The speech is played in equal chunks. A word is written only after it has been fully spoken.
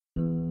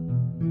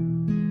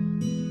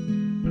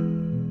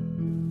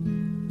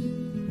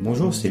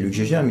Bonjour, c'est Luc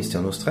Gégère, Mister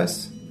No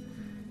Stress,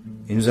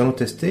 et nous allons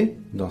tester,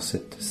 dans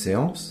cette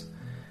séance,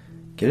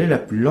 quelle est la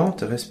plus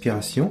lente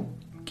respiration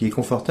qui est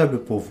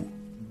confortable pour vous.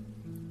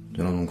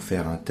 Nous allons donc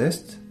faire un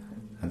test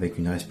avec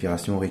une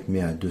respiration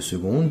rythmée à 2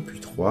 secondes, puis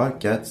 3,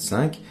 4,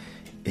 5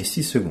 et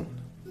 6 secondes.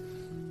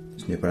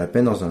 Ce n'est pas la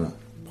peine dans un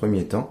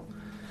premier temps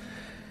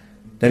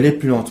d'aller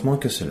plus lentement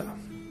que cela.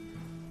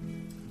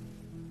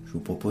 Je vous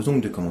propose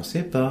donc de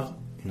commencer par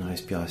une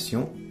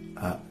respiration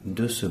à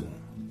 2 secondes.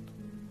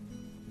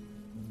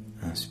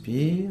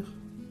 Inspire,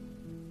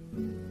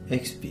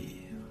 expire.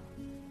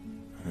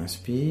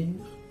 Inspire,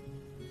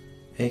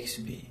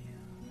 expire.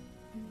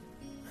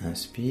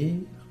 Inspire,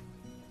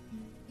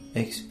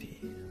 expire.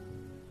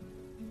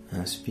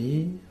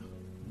 Inspire,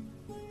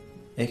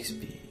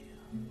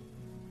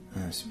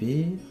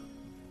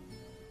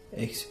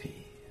 expire.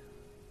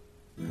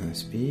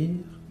 Inspire,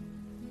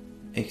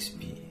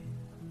 expire.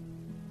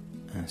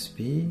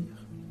 Inspire,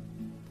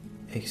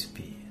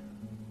 expire.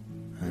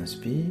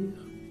 Inspire,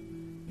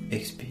 expire. Inspire,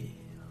 expire.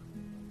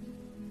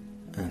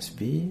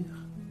 Inspire,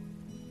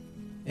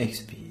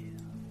 expire.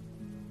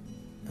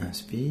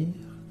 Inspire,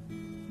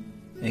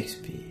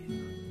 expire.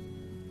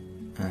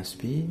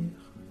 Inspire,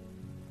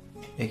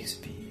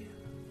 expire.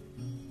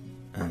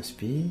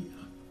 Inspire,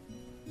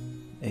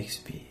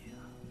 expire.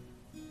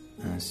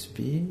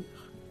 Inspire,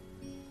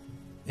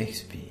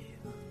 expire.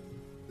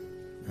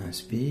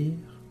 Inspire,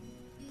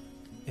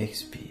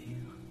 expire.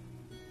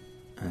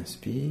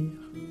 Inspire,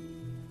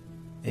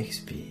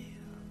 expire.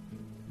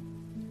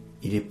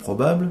 Il est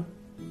probable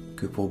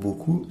que pour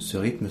beaucoup, ce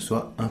rythme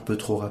soit un peu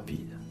trop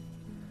rapide.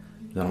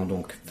 Nous allons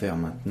donc faire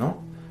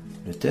maintenant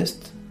le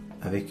test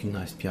avec une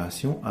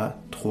respiration à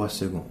 3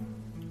 secondes.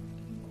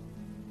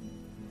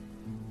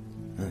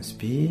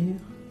 Inspire,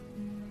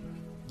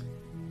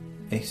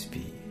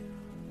 expire.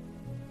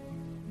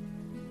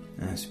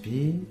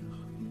 Inspire,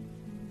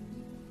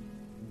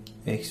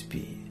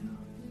 expire.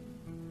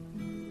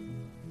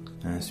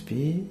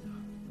 Inspire,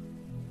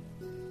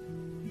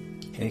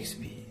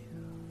 expire.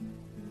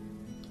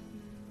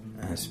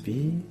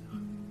 Inspire,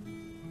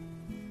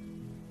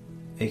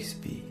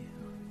 expire.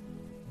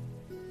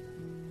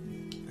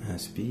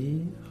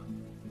 Inspire,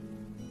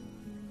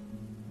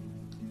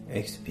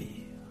 expire.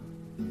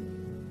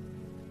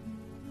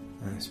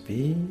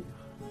 Inspire,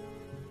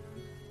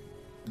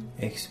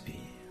 expire.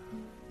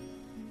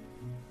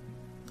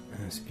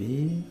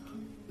 Inspire,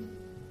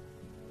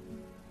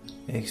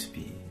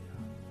 expire.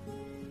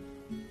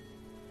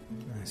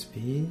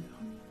 Inspire,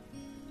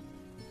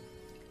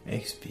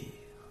 expire.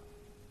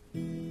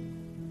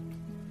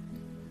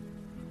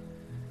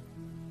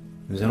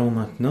 Nous allons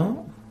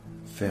maintenant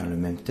faire le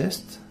même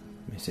test,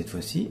 mais cette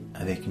fois-ci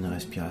avec une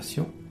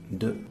respiration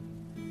de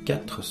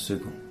 4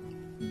 secondes.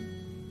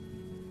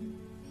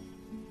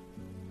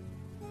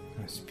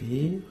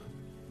 Inspire,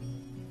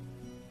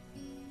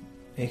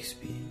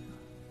 expire.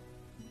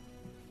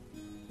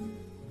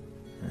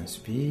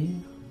 Inspire,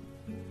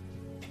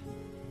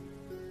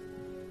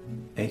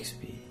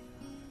 expire.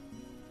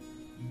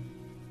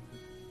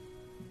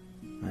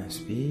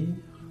 Inspire,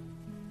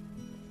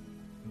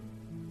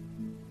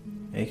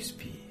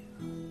 expire.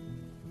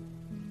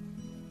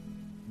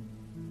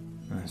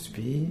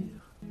 Inspire,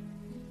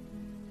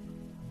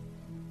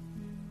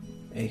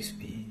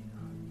 expire.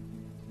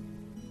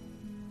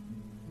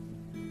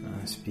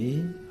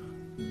 Inspire,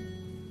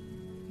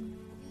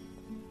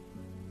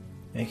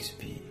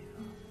 expire.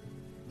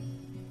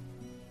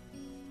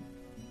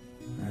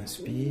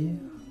 Inspire,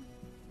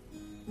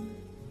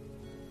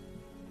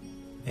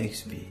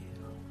 expire.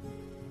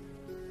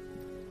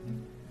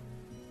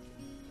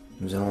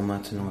 Nous allons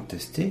maintenant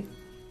tester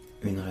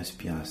une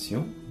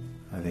respiration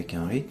avec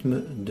un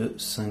rythme de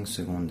 5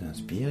 secondes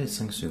d'inspire et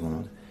 5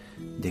 secondes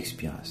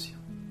d'expiration.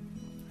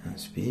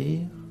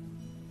 Inspire,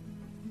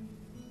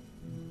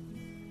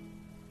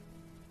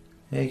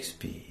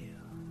 expire.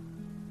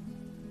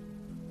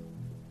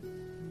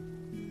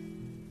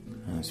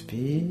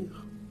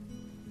 Inspire,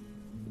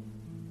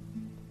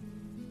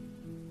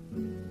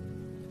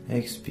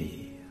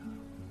 expire.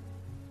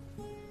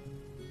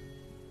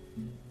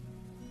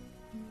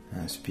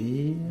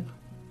 Inspire,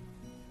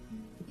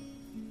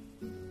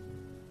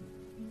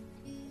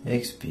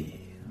 expire.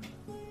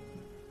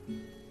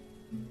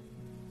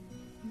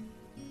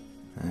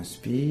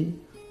 Inspire,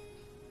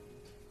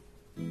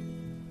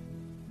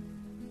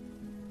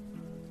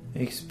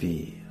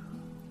 expire.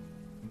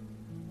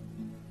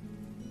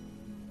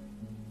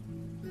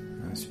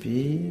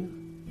 Inspire,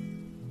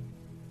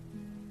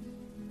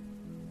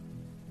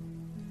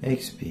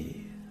 expire.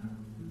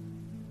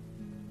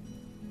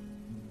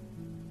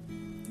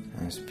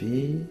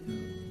 Inspire,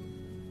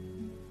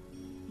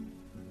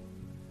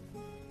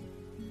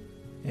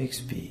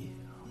 expire.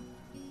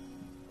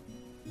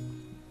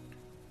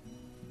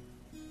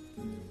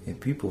 Et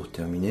puis pour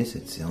terminer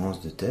cette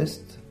séance de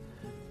test,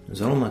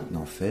 nous allons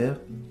maintenant faire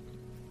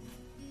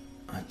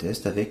un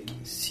test avec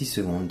 6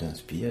 secondes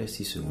d'inspire et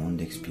 6 secondes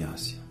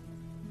d'expiration.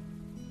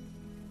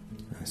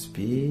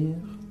 Inspire,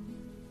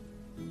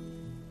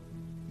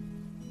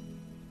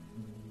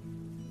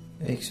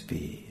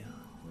 expire.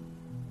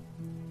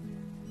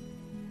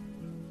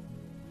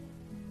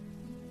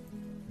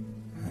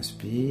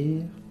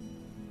 Inspire.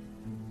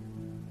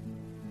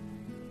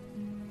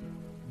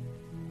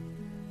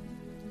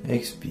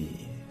 Expire.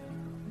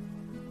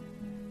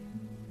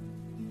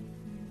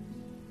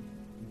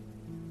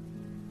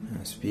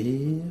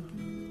 Inspire.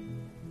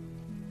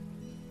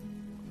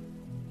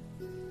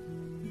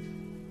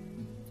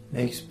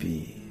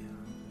 Expire.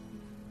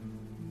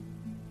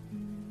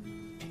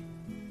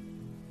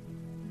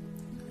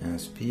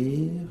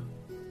 Inspire.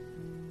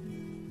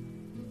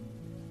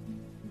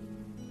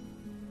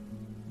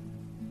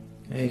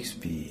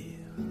 Expire.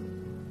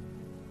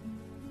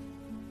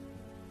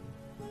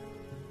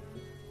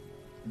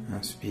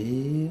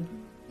 Inspire.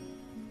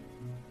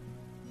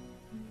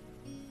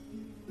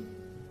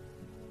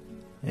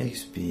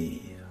 Expire.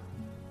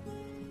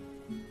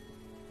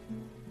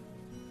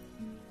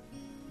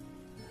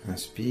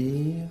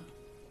 Inspire.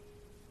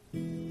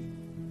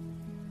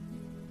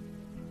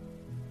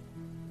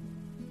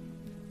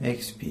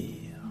 Expire.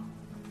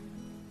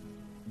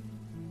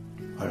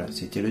 Voilà,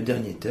 c'était le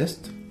dernier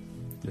test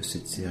de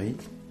cette série.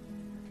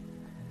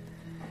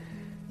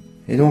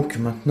 Et donc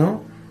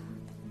maintenant,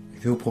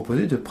 je vais vous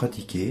proposer de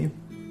pratiquer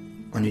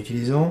en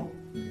utilisant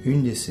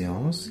une des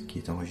séances qui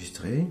est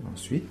enregistrée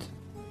ensuite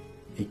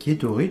et qui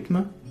est au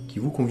rythme qui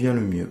vous convient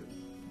le mieux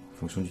en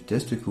fonction du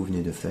test que vous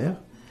venez de faire.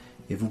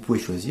 Et vous pouvez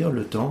choisir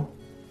le temps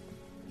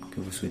que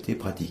vous souhaitez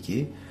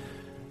pratiquer,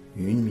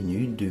 1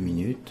 minute, 2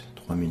 minutes,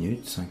 3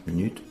 minutes, 5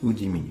 minutes ou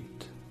 10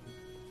 minutes.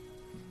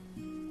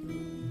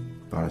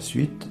 Par la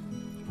suite,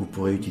 vous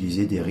pourrez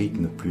utiliser des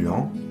rythmes plus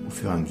lents au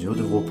fur et à mesure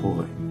de vos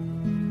progrès.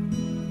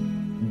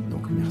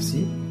 Donc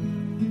merci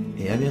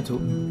et à bientôt.